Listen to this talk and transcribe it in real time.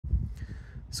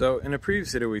So in a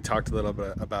previous video, we talked a little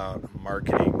bit about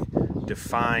marketing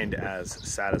defined as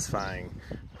satisfying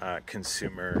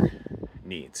consumer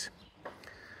needs.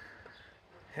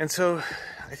 And so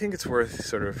I think it's worth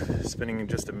sort of spending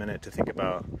just a minute to think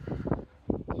about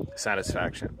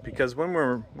satisfaction, because when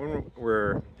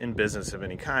we're in business of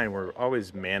any kind, we're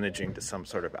always managing to some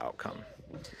sort of outcome,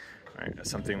 right?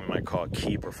 Something we might call a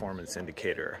key performance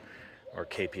indicator or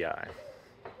KPI.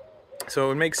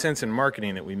 So it makes sense in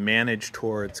marketing that we manage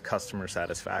towards customer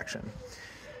satisfaction.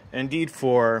 Indeed,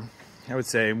 I would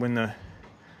say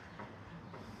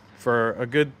for a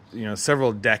good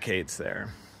several decades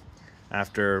there,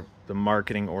 after the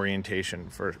marketing orientation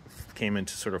came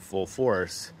into sort of full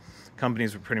force,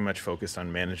 companies were pretty much focused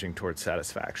on managing towards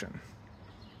satisfaction.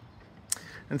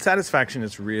 And satisfaction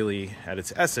is really, at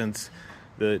its essence,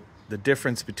 the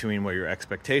difference between what your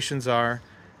expectations are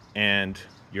and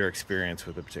your experience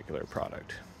with a particular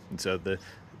product. And so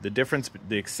the difference,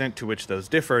 the extent to which those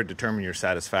differ, determine your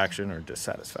satisfaction or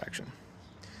dissatisfaction.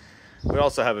 We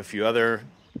also have a few other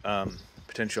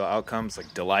potential outcomes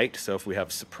like delight. So if we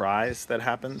have surprise that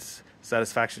happens,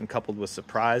 satisfaction coupled with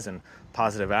surprise and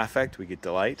positive affect, we get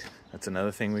delight. That's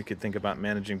another thing we could think about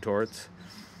managing towards.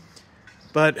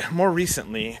 But more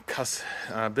recently,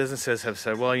 businesses have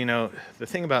said, well, the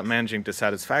thing about managing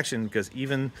dissatisfaction, because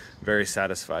even very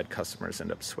satisfied customers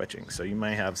end up switching. So you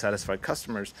might have satisfied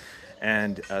customers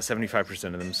and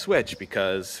 75% of them switch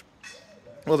because,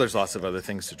 well, there's lots of other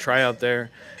things to try out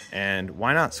there. And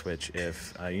why not switch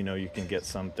if, you can get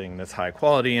something that's high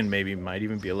quality and maybe might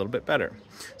even be a little bit better.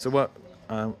 So what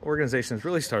organizations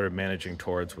really started managing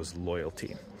towards was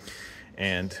loyalty.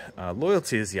 And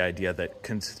loyalty is the idea that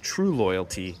true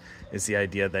loyalty is the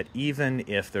idea that even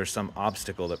if there's some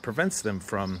obstacle that prevents them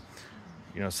from,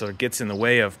 sort of gets in the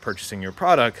way of purchasing your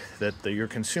product, that your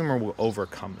consumer will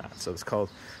overcome that. So it's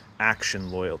called action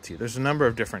loyalty. There's a number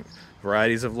of different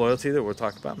varieties of loyalty that we'll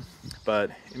talk about, but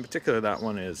in particular, that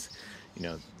one is,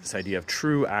 this idea of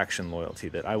true action loyalty,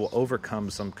 that I will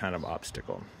overcome some kind of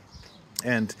obstacle.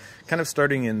 And kind of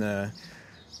starting in the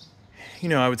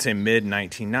I would say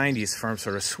mid-1990s, firms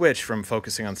sort of switched from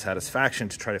focusing on satisfaction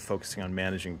to try to focusing on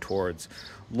managing towards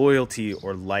loyalty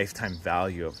or lifetime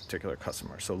value of a particular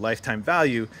customer. So lifetime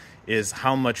value is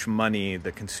how much money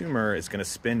the consumer is going to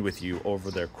spend with you over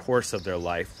their course of their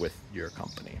life with your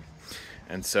company.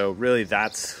 And so really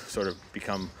that's sort of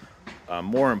become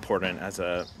more important as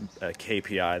a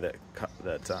KPI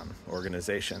that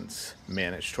organizations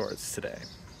manage towards today.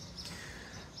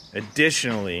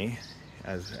 Additionally,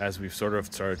 as we've sort of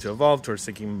started to evolve towards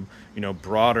thinking,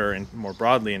 broader and more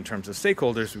broadly in terms of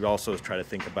stakeholders, we also try to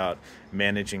think about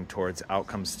managing towards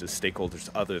outcomes to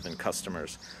stakeholders other than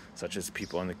customers, such as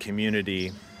people in the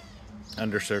community,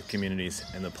 underserved communities,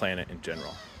 and the planet in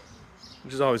general,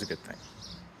 which is always a good thing.